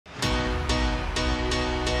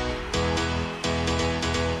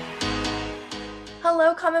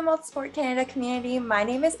Hello, Commonwealth Sport Canada community. My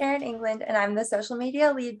name is Aerin England, and I'm the social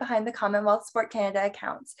media lead behind the Commonwealth Sport Canada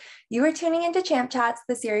accounts. You are tuning into Champ Chats,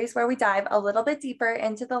 the series where we dive a little bit deeper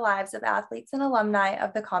into the lives of athletes and alumni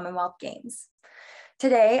of the Commonwealth Games.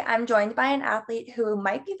 Today, I'm joined by an athlete who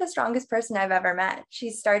might be the strongest person I've ever met. She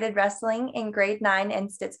started wrestling in grade 9 in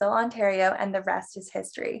Stittsville, Ontario, and the rest is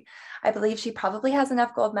history. I believe she probably has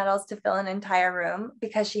enough gold medals to fill an entire room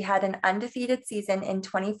because she had an undefeated season in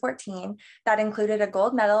 2014 that included a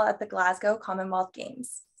gold medal at the Glasgow Commonwealth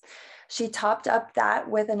Games. She topped up that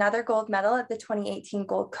with another gold medal at the 2018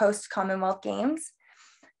 Gold Coast Commonwealth Games.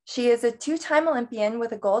 She is a two-time Olympian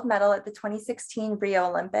with a gold medal at the 2016 Rio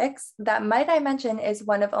Olympics. That, might I mention, is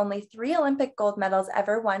one of only 3 Olympic gold medals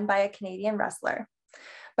ever won by a Canadian wrestler.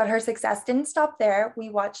 But her success didn't stop there. We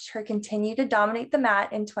watched her continue to dominate the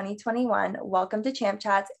mat in 2021. Welcome to Champ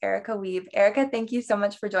Chats, Erica Wiebe. Erica, thank you so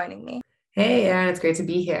much for joining me. Hey, Aerin, it's great to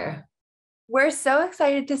be here. We're so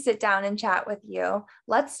excited to sit down and chat with you.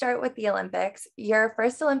 Let's start with the Olympics. Your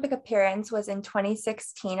first Olympic appearance was in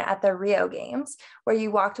 2016 at the Rio Games, where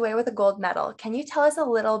you walked away with a gold medal. Can you tell us a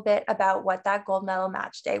little bit about what that gold medal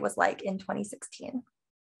match day was like in 2016?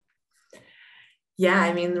 Yeah,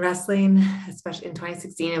 I mean, wrestling, especially in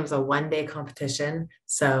 2016, it was a one-day competition.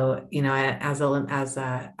 So, as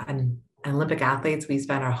an Olympic athletes, we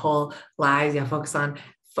spend our whole lives, focus on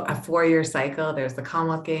a 4-year cycle. There's the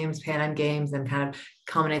Commonwealth Games, Pan Am Games, and kind of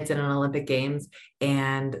culminates in an Olympic Games.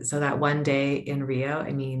 And so that one day in Rio,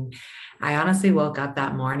 I mean, I honestly woke up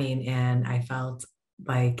that morning and I felt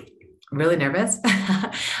like really nervous.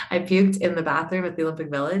 I puked in the bathroom at the Olympic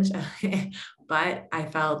Village, but I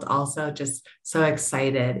felt also just so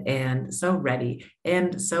excited and so ready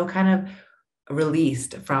and so kind of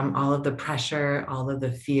released from all of the pressure, all of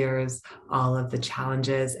the fears, all of the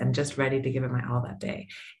challenges, and just ready to give it my all that day.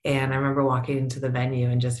 And I remember walking into the venue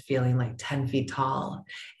and just feeling like 10 feet tall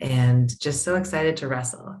and just so excited to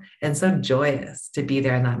wrestle and so joyous to be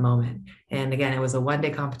there in that moment. And again, it was a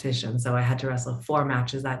one-day competition. So I had to wrestle 4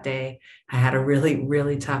 matches that day. I had a really,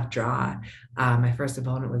 really tough draw. My first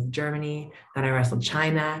opponent was Germany. Then I wrestled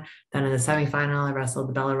China. Then in the semifinal, I wrestled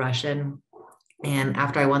the Belarusian. And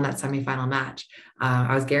after I won that semifinal match,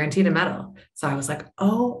 I was guaranteed a medal. So I was like,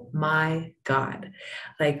 oh my God,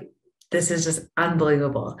 like, this is just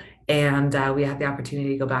unbelievable. And we had the opportunity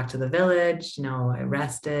to go back to the village. I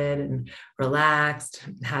rested and relaxed,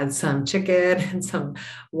 had some chicken and some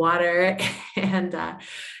water, and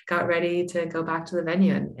got ready to go back to the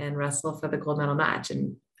venue and wrestle for the gold medal match.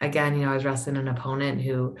 And again, I was wrestling an opponent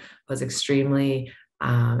who was extremely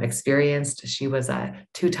experienced. She was a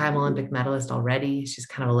 2-time Olympic medalist already. She's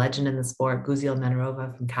kind of a legend in the sport, Guziel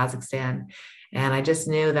Menarova from Kazakhstan. And I just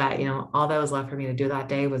knew that, all that was left for me to do that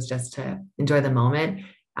day was just to enjoy the moment,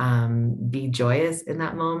 be joyous in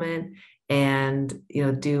that moment, and,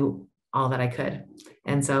 do all that I could.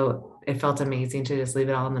 And so it felt amazing to just leave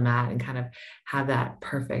it all on the mat and kind of have that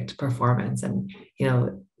perfect performance. And,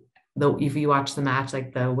 if you watch the match,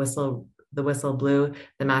 like the whistle blew,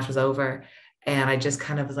 the match was over. And I just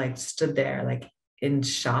kind of like stood there like in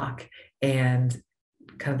shock and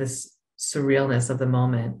kind of this surrealness of the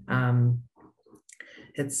moment.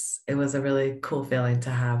 It was a really cool feeling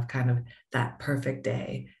to have kind of that perfect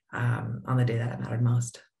day on the day that it mattered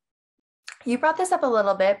most. You brought this up a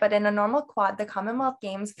little bit, but in a normal quad, the Commonwealth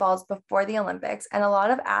Games falls before the Olympics, and a lot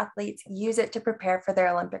of athletes use it to prepare for their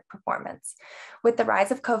Olympic performance. With the rise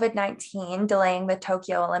of COVID-19 delaying the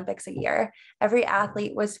Tokyo Olympics a year, every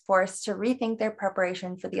athlete was forced to rethink their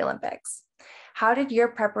preparation for the Olympics. How did your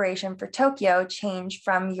preparation for Tokyo change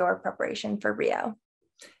from your preparation for Rio?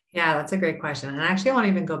 Yeah, that's a great question. And actually, I want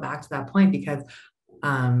to even go back to that point because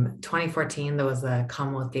 2014, there was the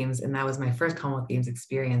Commonwealth Games, and that was my first Commonwealth Games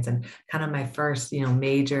experience and kind of my first,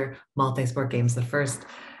 major multi-sport games, the first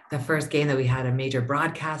game that we had a major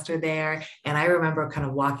broadcaster there. And I remember kind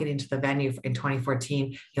of walking into the venue in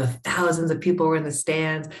 2014, thousands of people were in the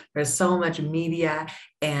stands. There's so much media.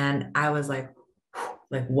 And I was like,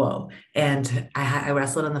 whoa. And I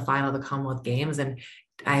wrestled in the final of the Commonwealth Games, and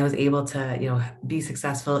I was able to, be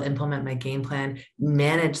successful, implement my game plan,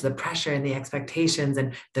 manage the pressure and the expectations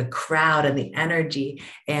and the crowd and the energy.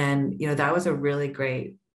 And, that was a really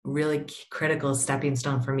great, really critical stepping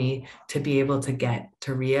stone for me to be able to get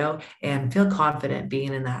to Rio and feel confident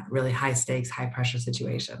being in that really high stakes, high pressure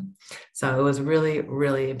situation. So it was really,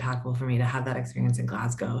 really impactful for me to have that experience in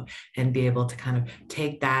Glasgow and be able to kind of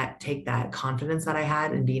take that confidence that I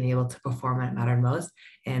had and being able to perform when it mattered most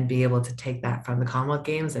and be able to take that from the Commonwealth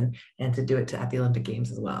Games and to do it at the Olympic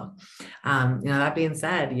Games as well. That being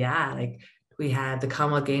said, yeah, like we had the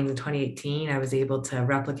Commonwealth Games in 2018. I was able to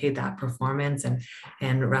replicate that performance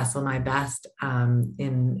and wrestle my best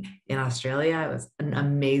in Australia. It was an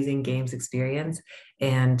amazing games experience.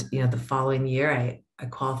 And the following year, I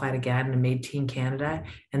qualified again and made Team Canada.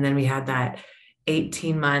 And then we had that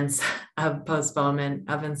 18 months of postponement,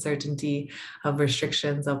 of uncertainty, of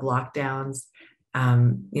restrictions, of lockdowns.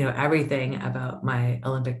 Everything about my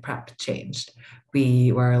Olympic prep changed.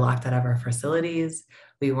 We were locked out of our facilities.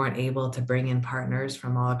 We weren't able to bring in partners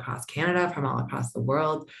from all across Canada, from all across the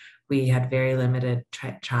world. We had very limited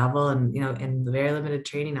travel and very limited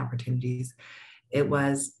training opportunities. It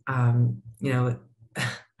was,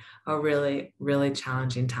 a really, really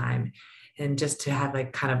challenging time. And just to have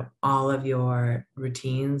like kind of all of your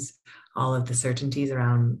routines, all of the certainties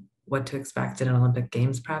around what to expect in an Olympic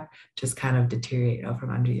Games prep just kind of deteriorate out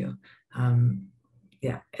from under you.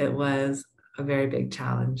 It was a very big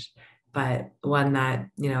challenge, but one that,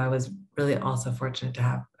 I was really also fortunate to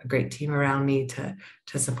have a great team around me to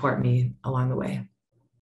support me along the way.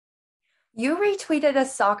 You retweeted a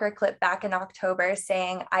soccer clip back in October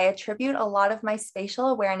saying, "I attribute a lot of my spatial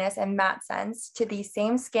awareness and mat sense to these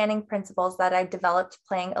same scanning principles that I developed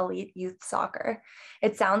playing elite youth soccer."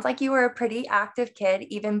 It sounds like you were a pretty active kid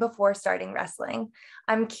even before starting wrestling.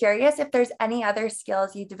 I'm curious if there's any other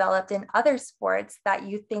skills you developed in other sports that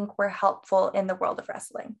you think were helpful in the world of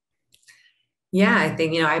wrestling. Yeah, I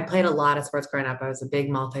think, I played a lot of sports growing up. I was a big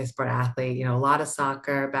multi-sport athlete, a lot of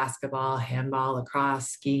soccer, basketball, handball, lacrosse,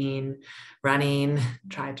 skiing, running,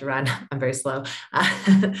 tried to run. I'm very slow.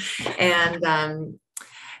 And,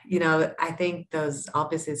 I think those,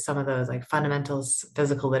 obviously some of those like fundamentals,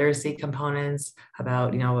 physical literacy components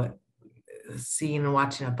about, seeing and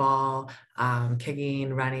watching a ball,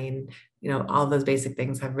 kicking, running, all those basic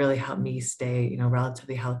things have really helped me stay,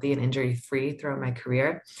 relatively healthy and injury free throughout my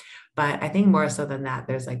career. But I think more so than that,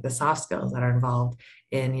 there's like the soft skills that are involved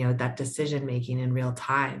in, that decision making in real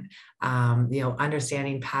time,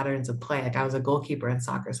 understanding patterns of play. Like I was a goalkeeper in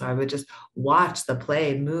soccer, so I would just watch the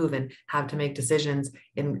play move and have to make decisions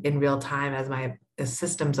in real time as my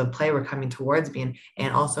systems of play were coming towards me,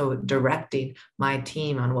 and also directing my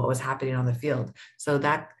team on what was happening on the field. So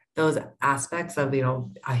those aspects of,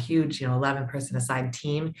 a huge, 11-person assigned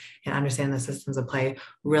team and understanding the systems of play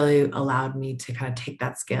really allowed me to kind of take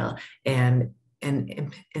that skill and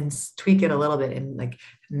tweak it a little bit, and like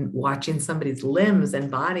watching somebody's limbs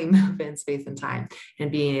and body move in space and time,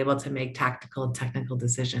 and being able to make tactical and technical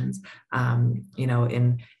decisions, in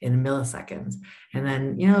milliseconds. And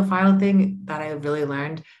then, the final thing that I really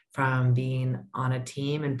learned from being on a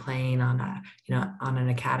team and playing on on an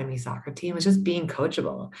academy soccer team was just being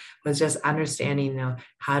coachable, was just understanding,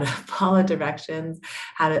 how to follow directions,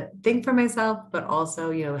 how to think for myself, but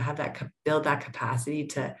also, build that capacity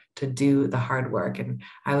to do the hard work. And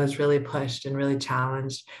I was really pushed and really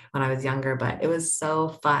challenged when I was younger, but it was so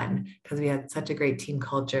fun because we had such a great team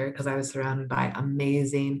culture, because I was surrounded by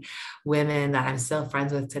amazing women that I'm still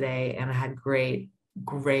friends with today. And I had great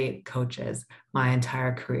coaches my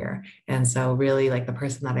entire career. And so really, like, the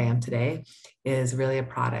person that I am today is really a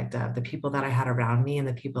product of the people that I had around me and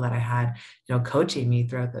the people that I had, coaching me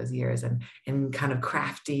throughout those years and kind of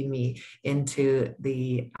crafting me into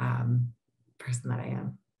the person that I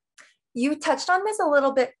am. You touched on this a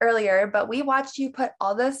little bit earlier, but we watched you put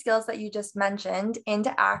all those skills that you just mentioned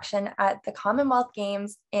into action at the Commonwealth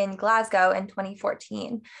Games in Glasgow in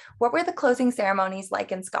 2014. What were the closing ceremonies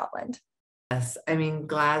like in Scotland? Yes, I mean,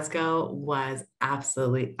 Glasgow was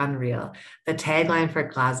absolutely unreal. The tagline for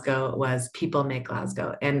Glasgow was "People make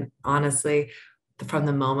Glasgow." And honestly, from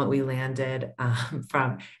the moment we landed,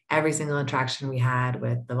 from every single interaction we had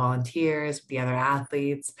with the volunteers, the other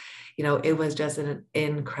athletes, it was just an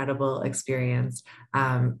incredible experience.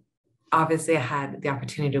 Obviously, I had the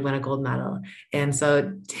opportunity to win a gold medal. And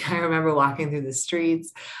so I remember walking through the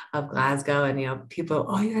streets of Glasgow and, people,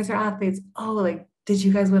 "Oh, you guys are athletes. Oh, like, did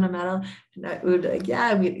you guys win a medal?" And I would like,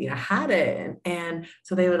 "Yeah, we had it." And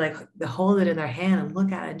so they would like hold it in their hand and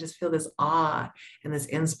look at it and just feel this awe and this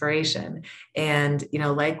inspiration. And,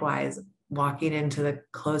 likewise, walking into the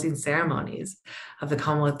closing ceremonies of the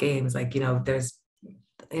Commonwealth Games, like, there's,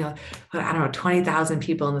 I don't know, 20,000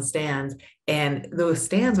 people in the stands. And those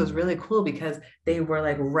stands was really cool because they were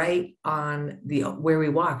like right on where we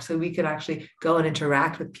walked. So we could actually go and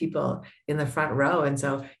interact with people in the front row. And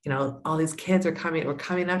so, all these kids were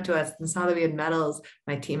coming up to us and saw that we had medals.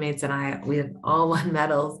 My teammates and we had all won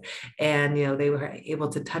medals, and, they were able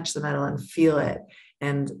to touch the medal and feel it.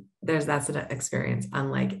 And that's an experience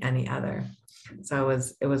unlike any other. So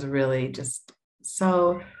it was really just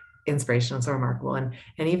so inspirational, so remarkable. And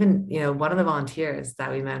even, you know, one of the volunteers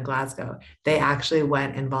that we met in Glasgow, they actually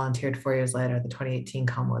went and volunteered 4 years later at the 2018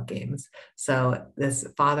 Commonwealth Games. So this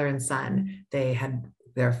father and son,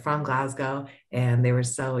 they're from Glasgow, and they were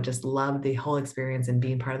so just loved the whole experience and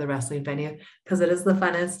being part of the wrestling venue, because it is the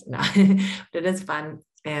funnest. No, but it is fun.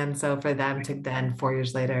 And so for them to then 4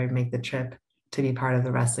 years later make the trip to be part of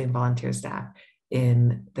the wrestling volunteer staff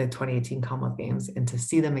in the 2018 Commonwealth Games and to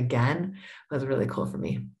see them again was really cool for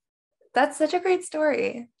me. That's such a great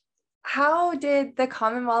story. How did the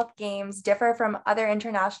Commonwealth Games differ from other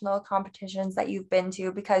international competitions that you've been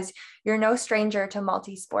to? Because you're no stranger to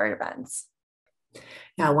multi-sport events.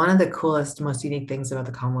 Yeah, one of the coolest, most unique things about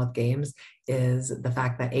the Commonwealth Games is the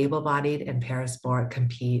fact that able-bodied and parasport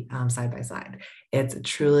compete side by side. It's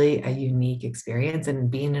truly a unique experience,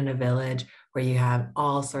 and being in a village where you have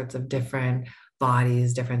all sorts of different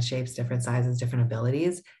bodies, different shapes, different sizes, different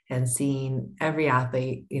abilities, and seeing every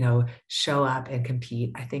athlete, you know, show up and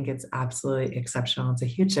compete, I think it's absolutely exceptional. It's a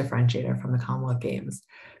huge differentiator from the Commonwealth Games.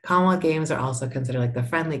 Commonwealth Games are also considered like the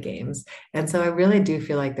friendly games. And so I really do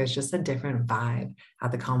feel like there's just a different vibe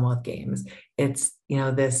at the Commonwealth Games. It's, you know,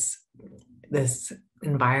 this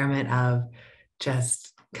environment of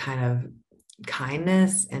just kind of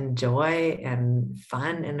kindness and joy and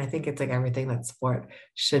fun. And I think it's like everything that sport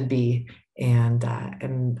should be. And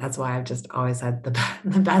that's why I've just always had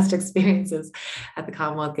the best experiences at the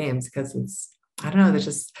Commonwealth Games, because it's, I don't know, there's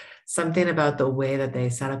just something about the way that they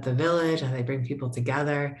set up the village and they bring people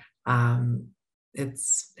together.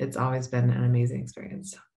 It's always been an amazing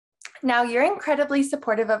experience. Now, you're incredibly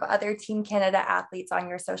supportive of other Team Canada athletes on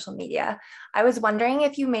your social media. I was wondering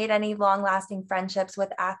if you made any long-lasting friendships with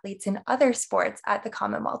athletes in other sports at the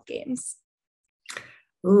Commonwealth Games.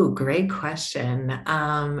 Ooh, great question.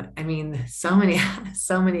 I mean, so many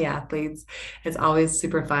athletes. It's always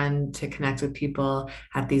super fun to connect with people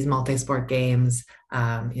at these multi-sport games.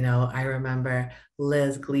 You know, I remember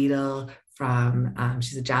Liz Gleedle from,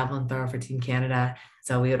 she's a javelin thrower for Team Canada.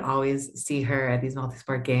 So we would always see her at these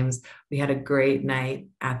multi-sport games. We had a great night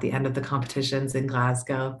at the end of the competitions in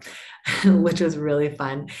Glasgow, which was really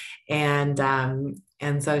fun. And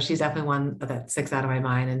so she's definitely one that sticks out of my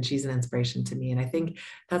mind, and she's an inspiration to me. And I think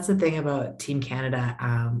that's the thing about Team Canada.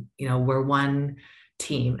 You know, we're one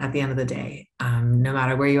team at the end of the day. No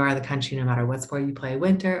matter where you are in the country, no matter what sport you play,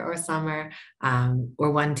 winter or summer, we're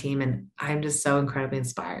one team. And I'm just so incredibly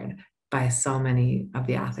inspired by so many of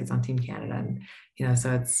the athletes on Team Canada. And, you know,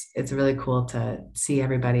 so it's really cool to see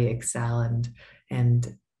everybody excel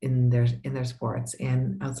and in their sports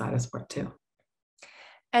and outside of sport too.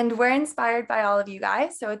 And we're inspired by all of you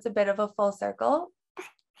guys, so it's a bit of a full circle.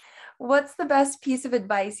 What's the best piece of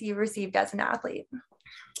advice you received as an athlete?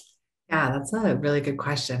 Yeah, that's a really good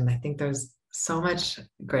question. I think there's so much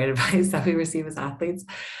great advice that we receive as athletes.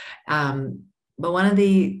 But one of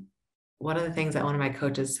the things that one of my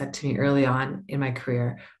coaches said to me early on in my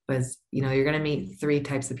career was, you know, you're going to meet 3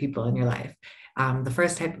 types of people in your life. The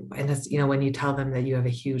first type, and this, you know, when you tell them that you have a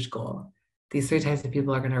huge goal, these 3 types of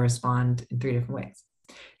people are going to respond in 3 different ways.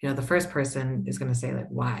 You know, the first person is going to say like,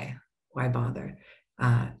 why bother?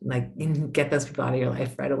 Like, get those people out of your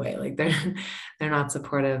life right away. Like they're not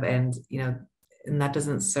supportive, and, you know, and that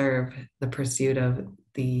doesn't serve the pursuit of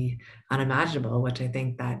the unimaginable, which I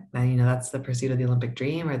think that, you know, that's the pursuit of the Olympic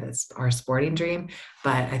dream or our sporting dream.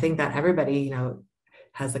 But I think that everybody, you know,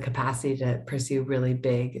 has the capacity to pursue really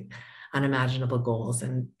big, unimaginable goals.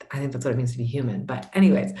 And I think that's what it means to be human. But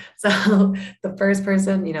anyways, so the first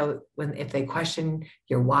person, you know, if they question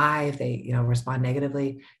your why, if they, you know, respond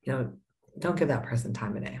negatively, you know, don't give that person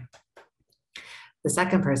time of day. The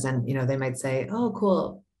second person, you know, they might say, oh,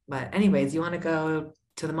 cool, but anyways, you want to go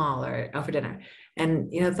to the mall or out for dinner.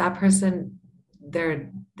 And, you know, that person,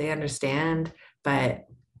 they understand, but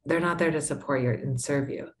they're not there to support you and serve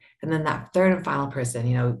you. And then that third and final person,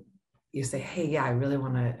 you know, you say, hey, yeah, I really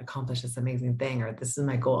want to accomplish this amazing thing, or this is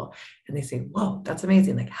my goal. And they say, whoa, that's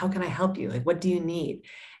amazing. Like, how can I help you? Like, what do you need?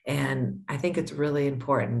 And I think it's really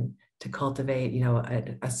important to cultivate, you know,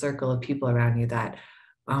 a circle of people around you that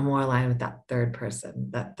are more aligned with that third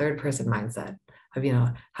person mindset of, you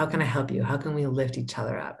know, how can I help you? How can we lift each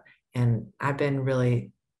other up? And I've been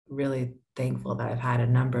really, really thankful that I've had a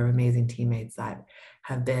number of amazing teammates that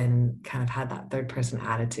have been kind of had that third person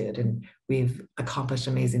attitude, and we've accomplished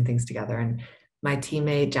amazing things together. And my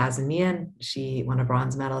teammate, Jasmine Meehan, she won a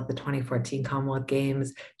bronze medal at the 2014 Commonwealth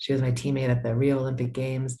Games. She was my teammate at the Rio Olympic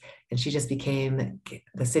Games, and she just became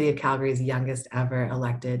the city of Calgary's youngest ever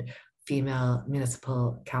elected female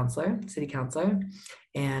municipal councillor, city councillor.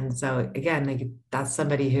 And so again, like, that's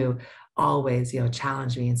somebody who always, you know,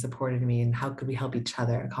 challenged me and supported me, and how could we help each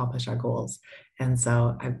other accomplish our goals. And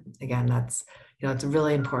so again, that's, it's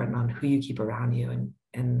really important on who you keep around you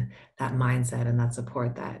and that mindset and that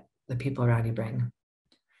support that the people around you bring.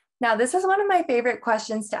 Now, this is one of my favorite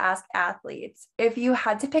questions to ask athletes. If you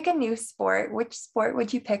had to pick a new sport, which sport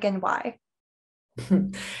would you pick and why?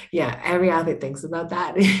 Yeah, every athlete thinks about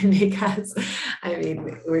that because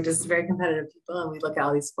we're just very competitive people and we look at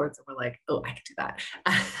all these sports and we're like, oh, I could do that.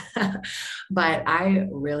 But I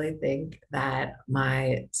really think that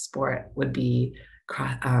my sport would be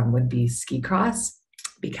ski cross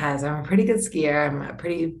because I'm a pretty good skier. I'm a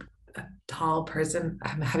pretty tall person.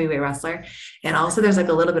 I'm a heavyweight wrestler. And also there's like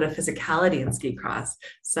a little bit of physicality in ski cross.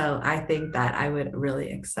 So I think that I would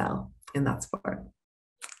really excel in that sport.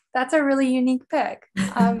 That's a really unique pick.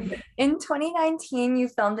 In 2019, you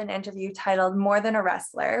filmed an interview titled More Than a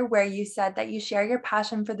Wrestler, where you said that you share your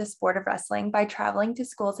passion for the sport of wrestling by traveling to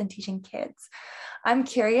schools and teaching kids. I'm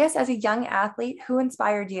curious, as a young athlete, who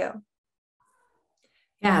inspired you?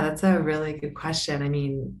 Yeah, that's a really good question. I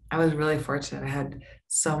mean, I was really fortunate. I had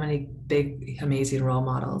so many big, amazing role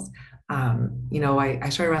models. I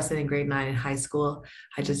started wrestling in grade 9 in high school.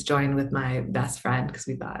 I just joined with my best friend because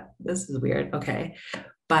we thought this is weird. Okay.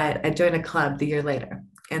 But I joined a club the year later.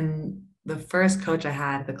 And the first coach I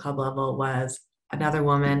had at the club level was another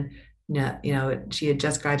woman. She had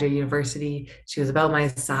just graduated university. She was about my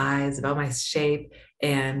size, about my shape,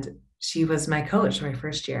 and she was my coach my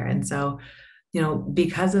first year. And so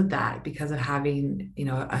because of that, because of having,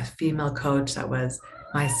 a female coach that was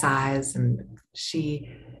my size, and she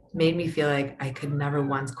made me feel like I could never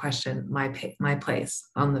once question my place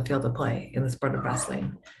on the field of play in the sport of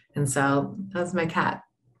wrestling. And so that was my cat,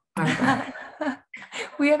 Martha.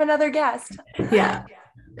 We have another guest. Yeah.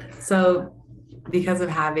 So because of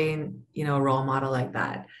having, a role model like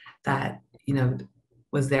that,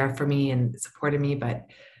 was there for me and supported me, but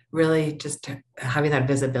really just having that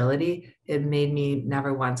visibility, it made me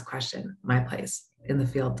never once question my place in the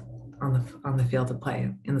field, on the field of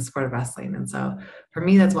play in the sport of wrestling. And so for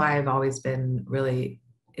me, that's why I've always been really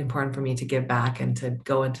important for me to give back and to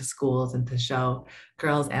go into schools and to show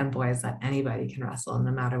girls and boys that anybody can wrestle,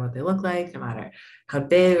 no matter what they look like, no matter how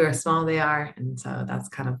big or small they are. And so that's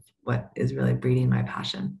kind of what is really breeding my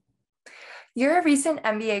passion. You're a recent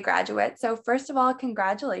MBA graduate, so first of all,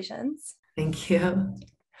 congratulations. Thank you.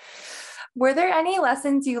 Were there any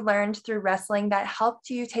lessons you learned through wrestling that helped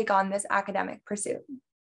you take on this academic pursuit?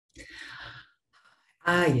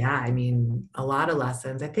 Yeah, a lot of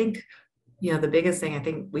lessons. I think, the biggest thing, I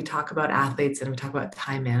think we talk about athletes and we talk about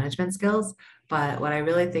time management skills, but what I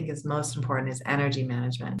really think is most important is energy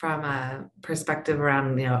management from a perspective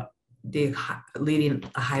around, leading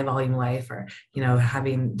a high volume life, or,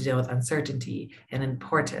 having to deal with uncertainty and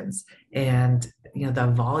importance and, the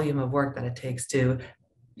volume of work that it takes to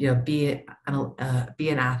be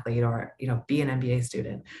an athlete or be an MBA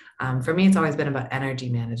student. For me, it's always been about energy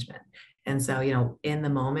management. And so in the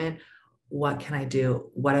moment, what can I do?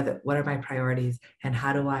 What are my priorities, and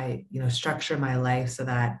how do I structure my life so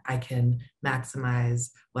that I can maximize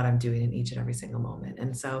what I'm doing in each and every single moment?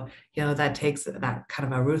 And so that takes that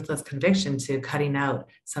kind of a ruthless conviction to cutting out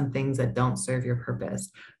some things that don't serve your purpose.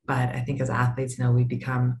 But I think as athletes, we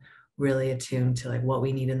become really attuned to like what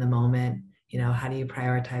we need in the moment. How do you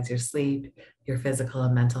prioritize your sleep, your physical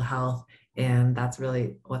and mental health? And that's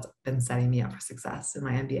really what's been setting me up for success in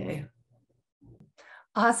my MBA.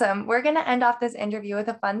 Awesome. We're going to end off this interview with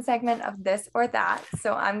a fun segment of this or that.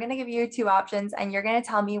 So I'm going to give you 2 options and you're going to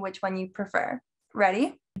tell me which one you prefer.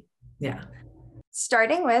 Ready? Yeah.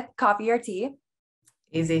 Starting with coffee or tea?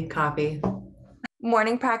 Easy, coffee.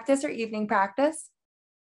 Morning practice or evening practice?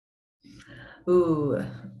 Ooh,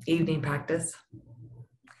 evening practice.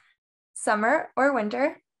 Summer or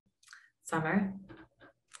winter? Summer.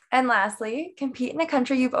 And lastly, compete in a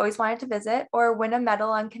country you've always wanted to visit or win a medal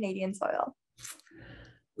on Canadian soil?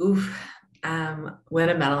 Oof, win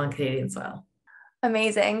a medal on Canadian soil.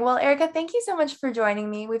 Amazing. Well, Erica, thank you so much for joining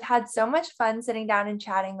me. We've had so much fun sitting down and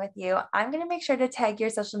chatting with you. I'm going to make sure to tag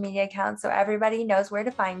your social media accounts so everybody knows where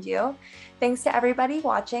to find you. Thanks to everybody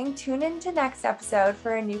watching. Tune in to next episode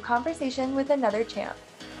for a new conversation with another champ.